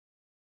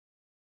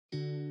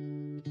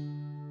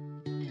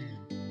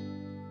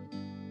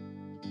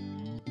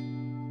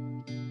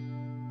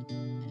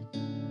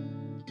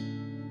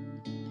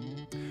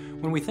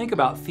When we think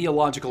about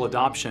theological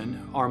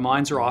adoption, our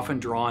minds are often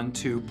drawn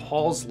to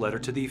Paul's letter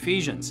to the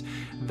Ephesians.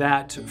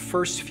 That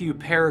first few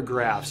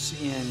paragraphs,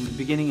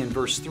 beginning in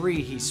verse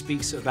 3, he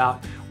speaks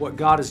about what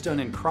God has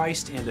done in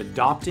Christ and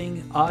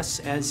adopting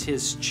us as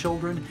His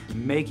children,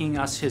 making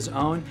us His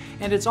own.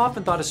 And it's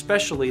often thought,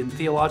 especially in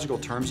theological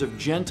terms, of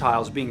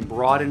Gentiles being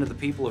brought into the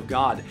people of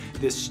God,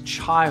 this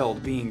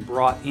child being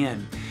brought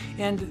in.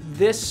 And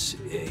this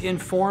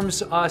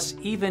informs us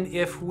even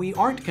if we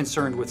aren't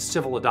concerned with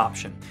civil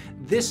adoption.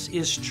 This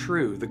is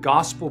true. The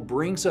gospel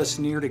brings us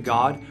near to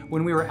God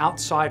when we were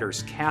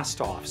outsiders,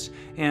 cast-offs,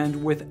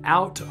 and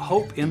without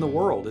hope in the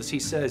world, as he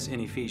says in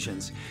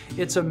Ephesians.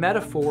 It's a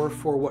metaphor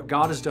for what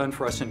God has done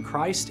for us in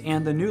Christ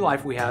and the new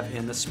life we have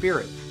in the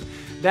Spirit.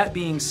 That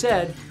being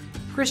said,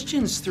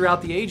 Christians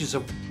throughout the ages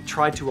have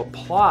tried to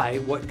apply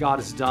what God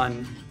has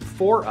done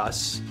for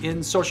us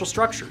in social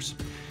structures.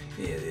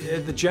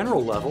 At the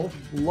general level,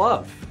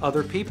 love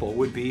other people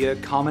would be a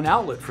common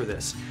outlet for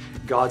this.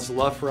 God's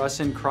love for us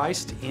in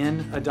Christ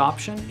in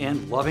adoption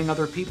and loving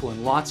other people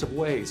in lots of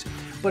ways.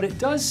 But it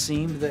does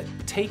seem that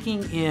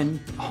taking in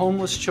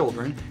homeless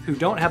children who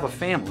don't have a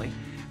family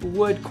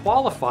would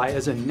qualify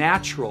as a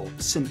natural,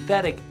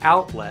 synthetic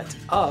outlet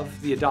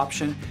of the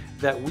adoption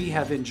that we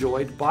have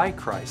enjoyed by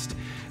Christ.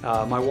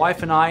 My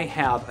wife and I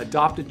have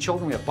adopted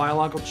children. We have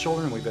biological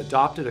children. We've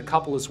adopted a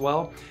couple as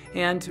well.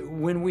 And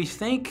when we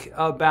think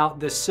about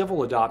this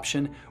civil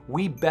adoption,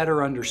 we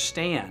better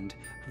understand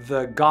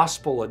the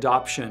gospel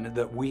adoption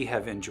that we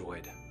have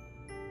enjoyed.